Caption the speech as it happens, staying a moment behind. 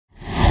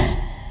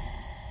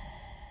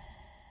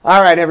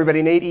All right,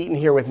 everybody. Nate Eaton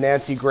here with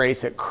Nancy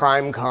Grace at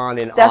CrimeCon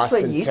in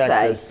Austin,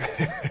 Texas.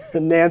 That's what you say.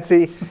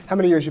 Nancy, how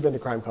many years have you been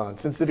to CrimeCon?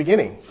 Since the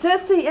beginning?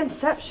 Since the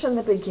inception,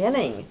 the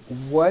beginning.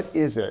 What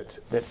is it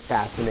that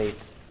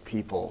fascinates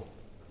people?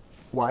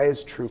 Why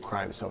is true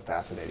crime so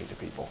fascinating to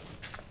people?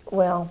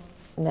 Well,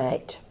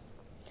 Nate,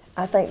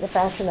 I think the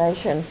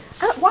fascination,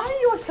 why do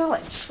you always call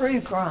it true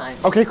crime?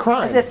 Okay,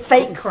 crime. Is it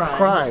fake crime?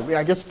 Crime. Yeah,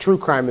 I guess true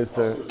crime is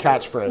the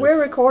catchphrase. We're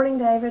recording,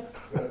 David.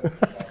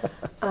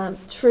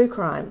 True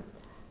crime.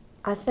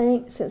 I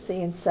think since the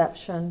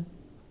inception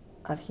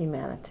of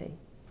humanity,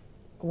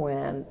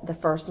 when the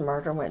first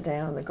murder went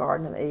down in the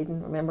Garden of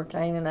Eden, remember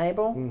Cain and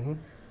Abel? Mm-hmm.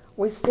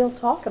 We still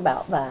talk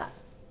about that.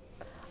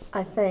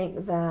 I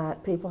think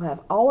that people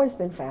have always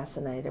been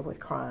fascinated with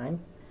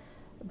crime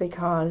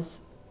because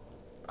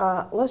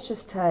let's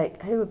just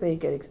take, who would be a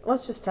good,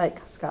 let's just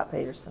take Scott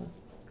Peterson.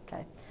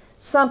 Okay.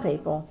 Some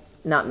people,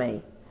 not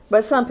me,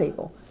 but some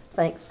people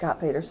think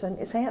Scott Peterson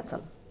is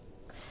handsome.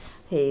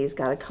 He's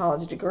got a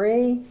college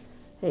degree.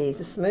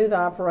 He's a smooth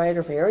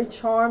operator, very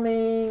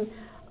charming,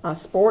 a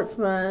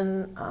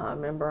sportsman.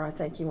 Remember, I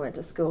think he went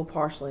to school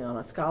partially on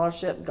a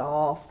scholarship,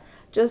 golf,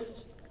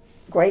 just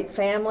great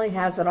family,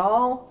 has it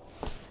all.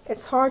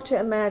 It's hard to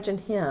imagine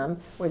him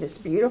with his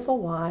beautiful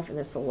wife and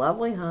this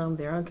lovely home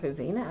there on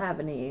Covina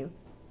Avenue,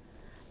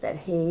 that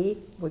he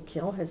would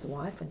kill his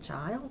wife and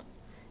child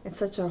in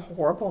such a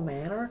horrible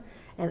manner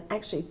and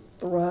actually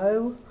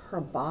throw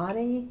her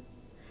body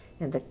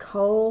in the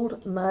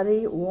cold,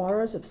 muddy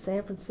waters of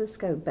San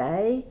Francisco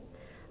Bay.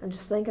 I'm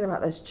just thinking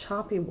about those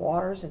choppy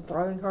waters and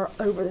throwing her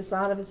over the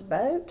side of his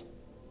boat.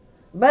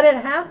 But it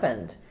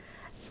happened.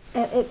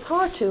 And it's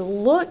hard to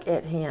look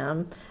at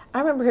him. I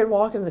remember he'd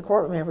walk into the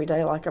courtroom every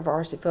day like a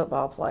varsity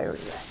football player.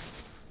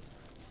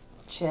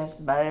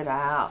 Chest bowed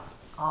out,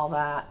 all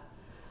that.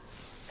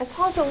 It's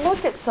hard to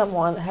look at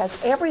someone that has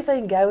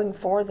everything going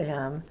for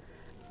them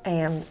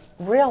and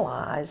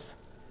realize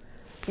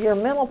your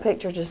mental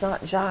picture does not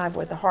jive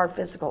with the hard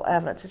physical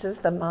evidence. It's as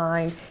if the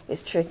mind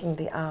is tricking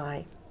the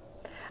eye.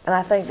 And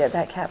I think that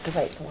that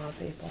captivates a lot of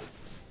people.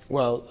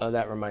 Well,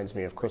 that reminds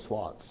me of Chris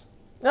Watts.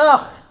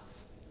 Ugh,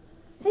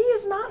 he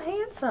is not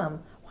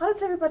handsome. Why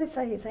does everybody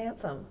say he's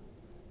handsome?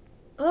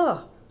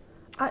 Ugh,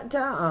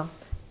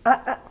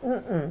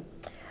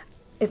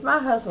 If my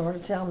husband were to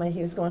tell me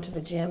he was going to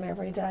the gym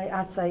every day,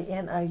 I'd say,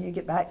 you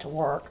get back to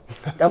work.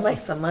 Go make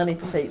some money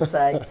for Pete's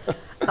sake.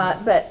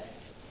 But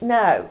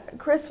no,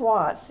 Chris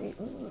Watts,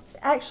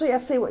 actually I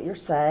see what you're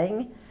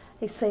saying.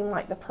 He seemed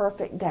like the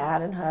perfect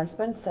dad and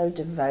husband, so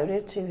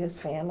devoted to his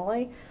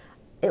family.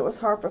 It was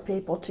hard for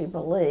people to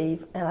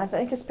believe, and I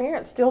think his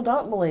parents still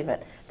don't believe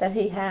it, that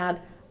he had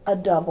a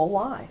double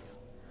life.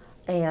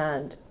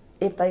 And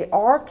if they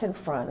are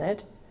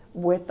confronted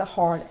with the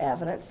hard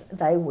evidence,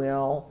 they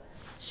will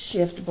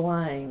shift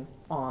blame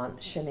on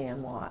Shanann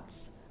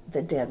Watts,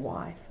 the dead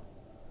wife.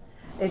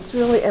 It's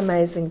really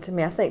amazing to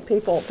me. I think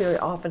people very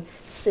often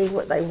see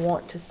what they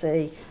want to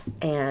see,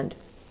 and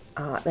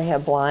they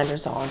have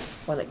blinders on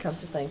when it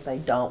comes to things they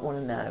don't want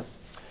to know.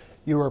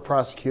 You were a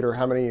prosecutor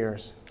how many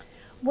years?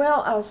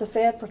 Well, I was a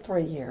Fed for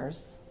 3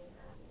 years,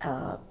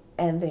 and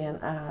then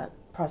I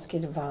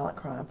prosecuted violent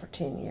crime for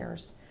 10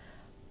 years.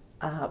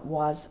 I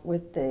was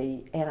with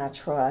the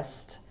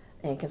Antitrust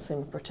and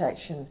Consumer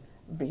Protection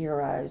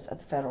Bureaus of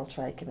the Federal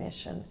Trade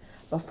Commission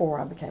before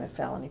I became a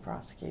felony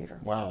prosecutor.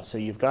 Wow, so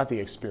you've got the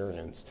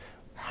experience.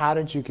 How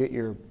did you get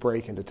your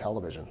break into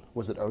television?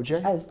 Was it OJ?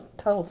 It was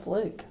total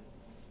fluke.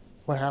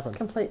 What happened?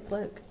 Complete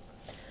fluke.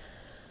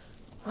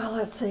 Well,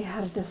 let's see,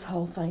 how did this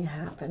whole thing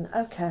happen?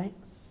 Okay.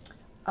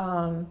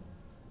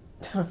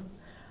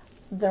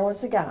 There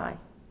was a guy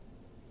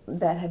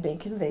that had been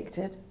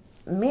convicted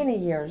many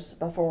years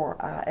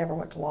before I ever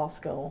went to law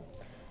school.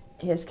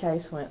 His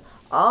case went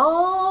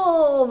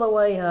all the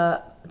way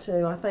up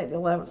to, I think, the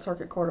 11th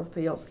Circuit Court of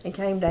Appeals, and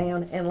came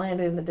down and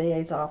landed in the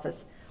DA's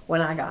office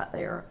when I got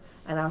there,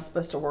 and I was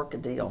supposed to work a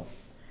deal.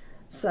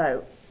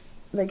 So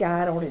the guy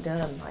had already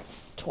done like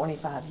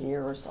 25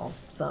 years on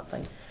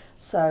something.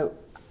 So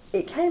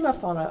it came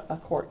up on a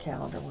court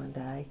calendar one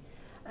day,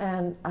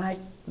 and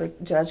the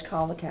judge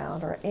called the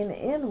calendar, and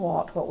in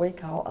walked what we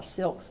call a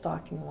silk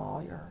stocking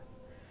lawyer.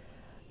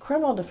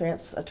 Criminal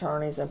defense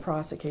attorneys and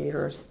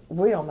prosecutors,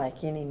 we don't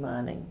make any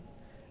money,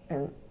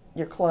 and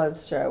your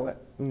clothes show it.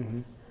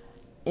 Mm-hmm.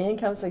 In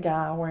comes a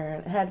guy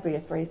wearing, it had to be a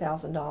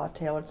 $3,000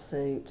 tailored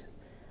suit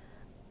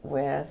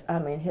with,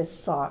 his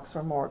socks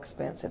were more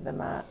expensive than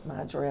my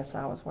dress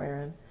I was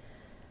wearing.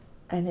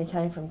 And he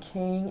came from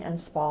King and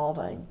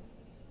Spalding,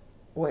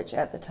 which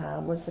at the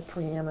time was the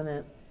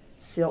preeminent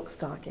silk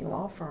stocking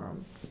law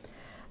firm.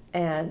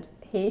 And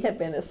he had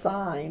been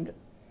assigned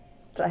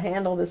to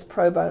handle this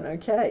pro bono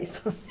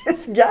case.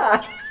 This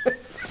guy,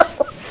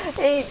 so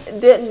he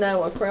didn't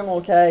know a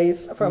criminal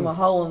case from a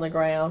hole in the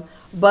ground,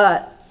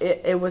 but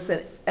it was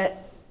a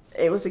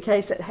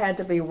case that had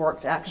to be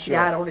worked out because the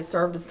guy had already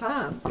served his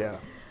time. Yeah.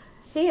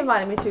 He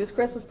invited me to his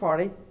Christmas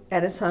party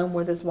at his home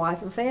with his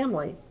wife and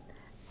family.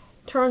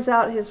 Turns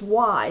out his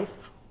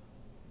wife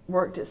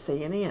worked at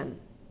CNN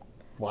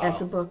as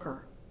a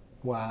booker.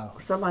 Wow.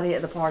 Somebody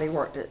at the party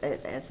worked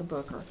as a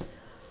booker.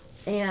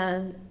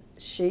 And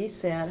she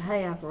said,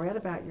 hey, I've read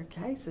about your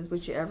cases.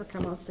 Would you ever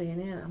come on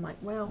CNN? I'm like,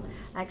 well,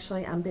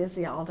 actually, I'm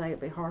busy all day. It'd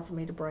be hard for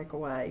me to break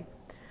away.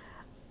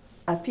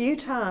 A few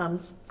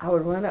times, I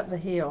would run up the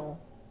hill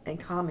and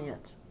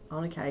comment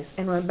on a case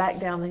and run back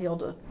down the hill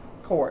to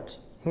court.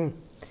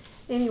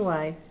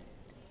 Anyway,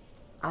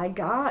 I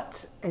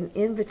got an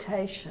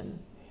invitation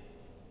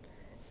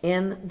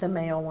in the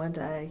mail one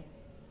day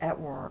at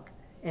work,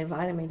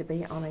 inviting me to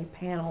be on a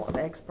panel of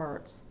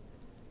experts.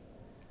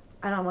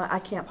 And I'm like, I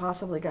can't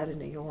possibly go to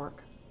New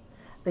York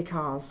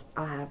because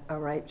I have a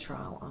rape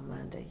trial on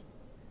Monday.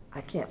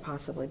 I can't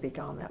possibly be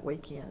gone that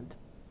weekend.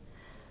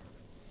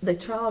 The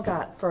trial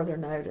got further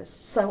notice,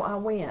 so I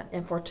went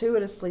and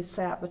fortuitously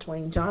sat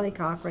between Johnny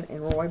Cochran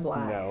and Roy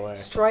Black, No way.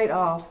 straight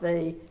off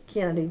the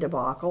Kennedy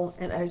debacle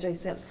and O.J.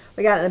 Simpson.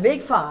 We got in a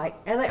big fight,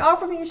 and they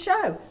offered me a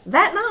show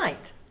that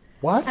night.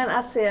 What? And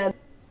I said,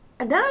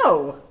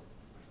 no,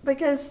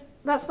 because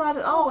that's not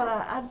at all what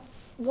I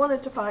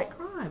wanted to fight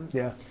crime.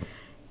 Yeah.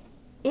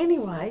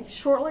 Anyway,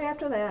 shortly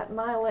after that,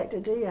 my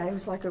elected DA, who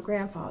was like a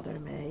grandfather to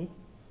me,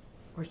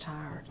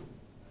 retired.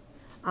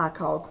 I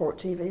called Court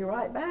TV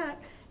right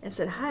back and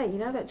said, hey, you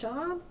know that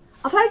job?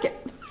 I'll take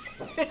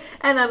it.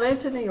 And I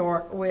moved to New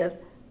York with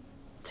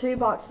 2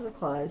 boxes of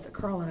clothes, a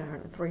curling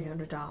iron, and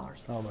 $300.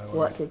 Oh, my Lord.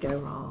 What could go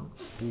wrong?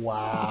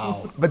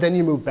 Wow. But then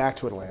you moved back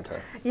to Atlanta.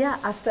 Yeah,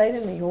 I stayed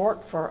in New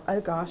York for,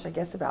 oh gosh, I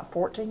guess about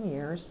 14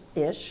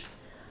 years-ish.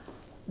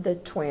 The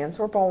twins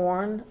were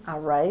born. I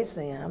raised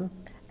them.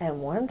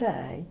 And one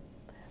day,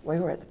 we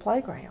were at the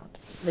playground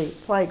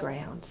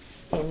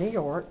in New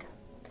York.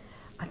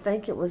 I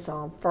think it was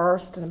on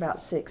First and about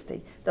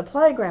 60. The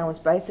playground was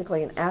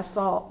basically an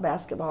asphalt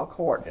basketball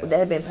court that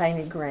had been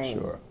painted green.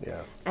 Sure,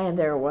 yeah. And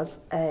there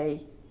was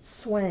a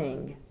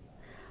swing,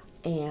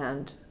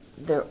 and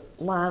the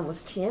line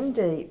was 10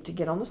 deep to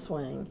get on the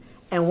swing.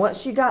 And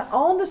once you got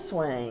on the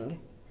swing,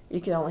 you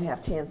could only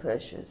have 10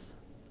 pushes.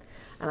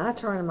 And I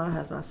turned to my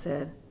husband, I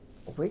said,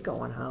 we're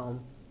going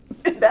home.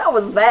 That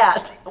was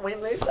that. We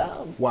moved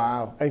home.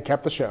 Wow. And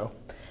kept the show.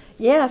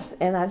 Yes,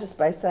 and I just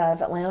based it out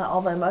of Atlanta,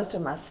 although most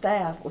of my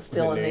staff was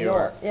still in New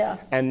York. Yeah.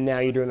 And now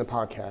you're doing the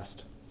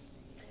podcast.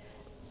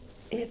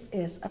 It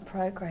is a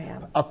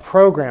program. A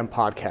program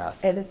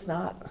podcast. It is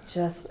not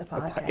just a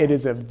podcast. It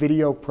is a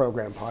video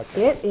program podcast.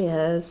 It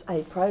is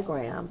a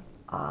program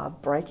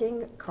of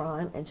breaking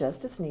crime and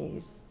justice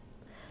news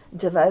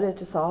devoted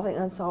to solving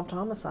unsolved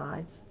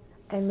homicides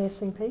and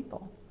missing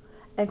people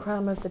and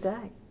crime of the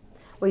day.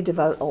 We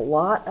devote a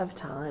lot of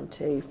time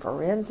to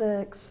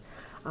forensics,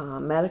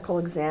 medical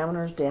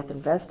examiners, death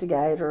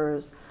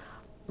investigators,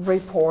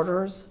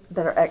 reporters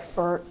that are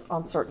experts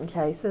on certain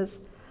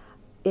cases.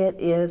 It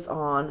is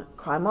on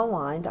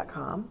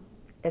crimeonline.com.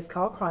 It's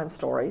called Crime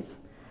Stories.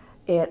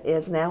 It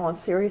is now on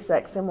Sirius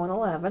XM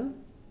 111.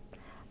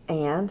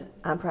 And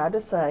I'm proud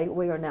to say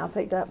we are now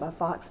picked up by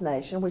Fox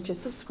Nation, which is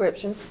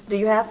subscription. Do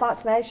you have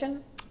Fox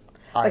Nation?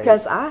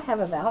 Because I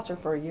have a voucher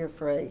for a year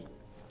free.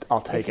 I'll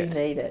take it. If you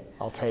need it.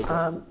 I'll take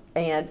it.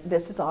 And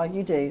this is all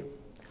you do.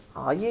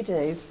 All you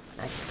do,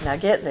 now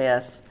get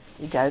this,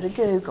 you go to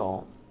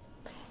Google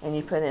and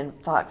you put in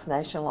Fox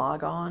Nation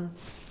log on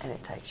and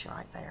it takes you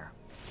right there.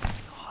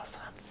 It's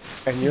awesome.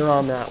 And you're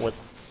on that with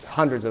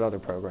hundreds of other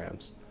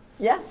programs.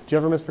 Yeah. Do you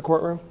ever miss the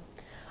courtroom?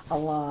 A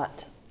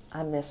lot.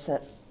 I miss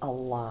it a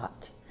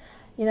lot.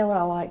 You know what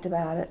I liked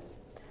about it?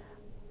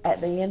 At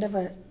the end of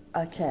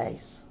a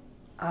case,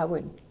 I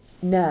would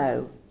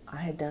know I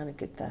had done a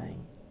good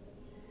thing.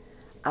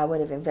 I would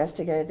have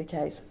investigated the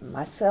case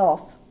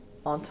myself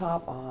on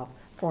top of,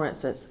 for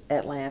instance,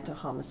 Atlanta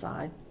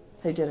homicide,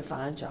 who did a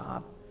fine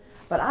job.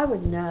 But I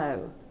would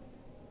know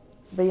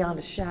beyond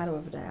a shadow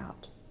of a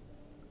doubt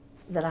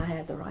that I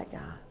had the right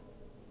guy.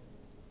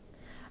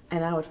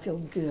 And I would feel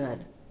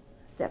good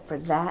that for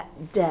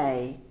that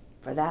day,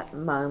 for that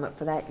moment,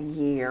 for that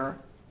year,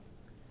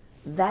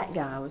 that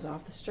guy was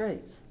off the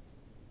streets.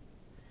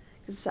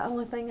 Because it's the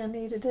only thing I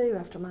need to do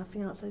after my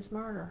fiance's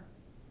murder.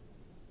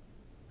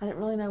 I didn't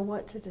really know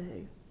what to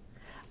do,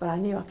 but I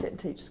knew I couldn't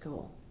teach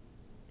school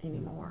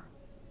anymore.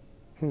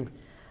 And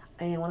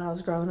when I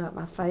was growing up,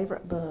 my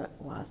favorite book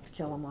was To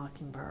Kill a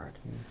Mockingbird.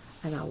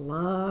 And I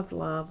loved,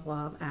 loved,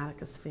 loved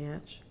Atticus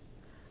Finch.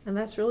 And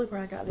that's really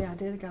where I got the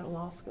idea to go to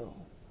law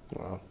school.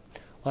 Wow.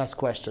 Last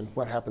question.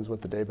 What happens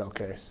with the Daybell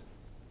case?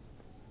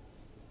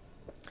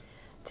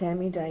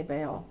 Tammy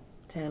Daybell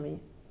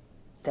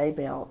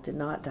did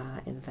not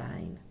die in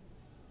vain.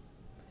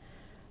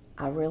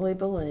 I really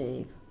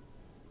believe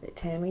that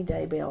Tammy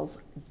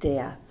Daybell's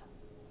death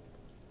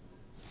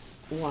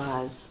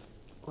was,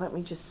 let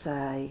me just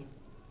say,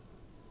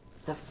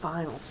 the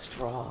final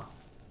straw.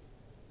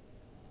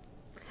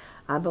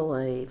 I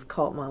believe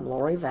cult mom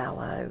Lori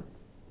Vallow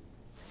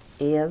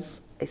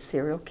is a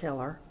serial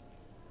killer.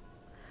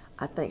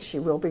 I think she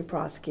will be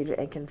prosecuted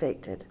and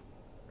convicted.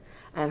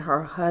 And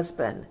her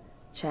husband,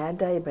 Chad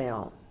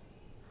Daybell,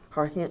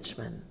 her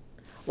henchman,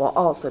 will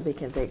also be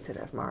convicted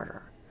of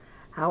murder.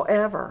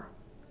 However,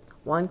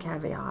 one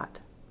caveat,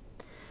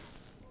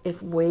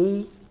 if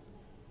we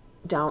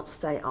don't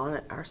stay on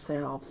it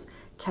ourselves.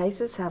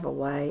 Cases have a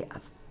way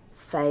of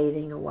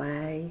fading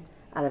away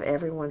out of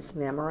everyone's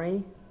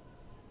memory.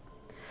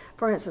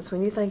 For instance,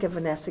 when you think of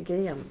Vanessa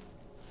Guillen,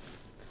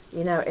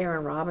 you know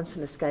Aaron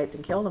Robinson escaped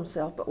and killed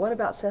himself, but what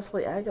about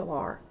Cecily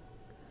Aguilar,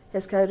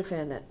 his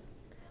co-defendant?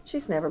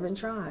 She's never been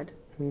tried.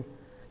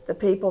 The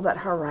people that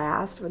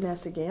harassed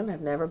Vanessa Guillen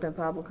have never been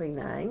publicly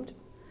named.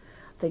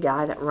 The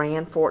guy that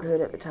ran Fort Hood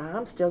at the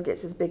time still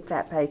gets his big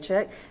fat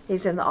paycheck.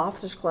 He's in the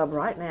officers club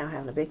right now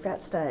having a big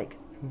fat steak.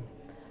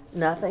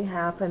 Nothing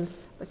happened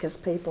because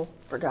people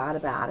forgot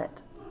about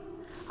it.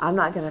 I'm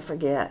not going to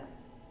forget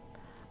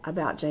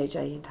about JJ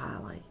and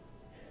Tylee.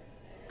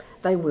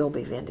 They will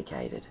be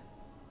vindicated.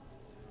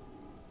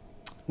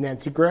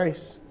 Nancy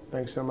Grace,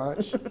 thanks so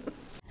much.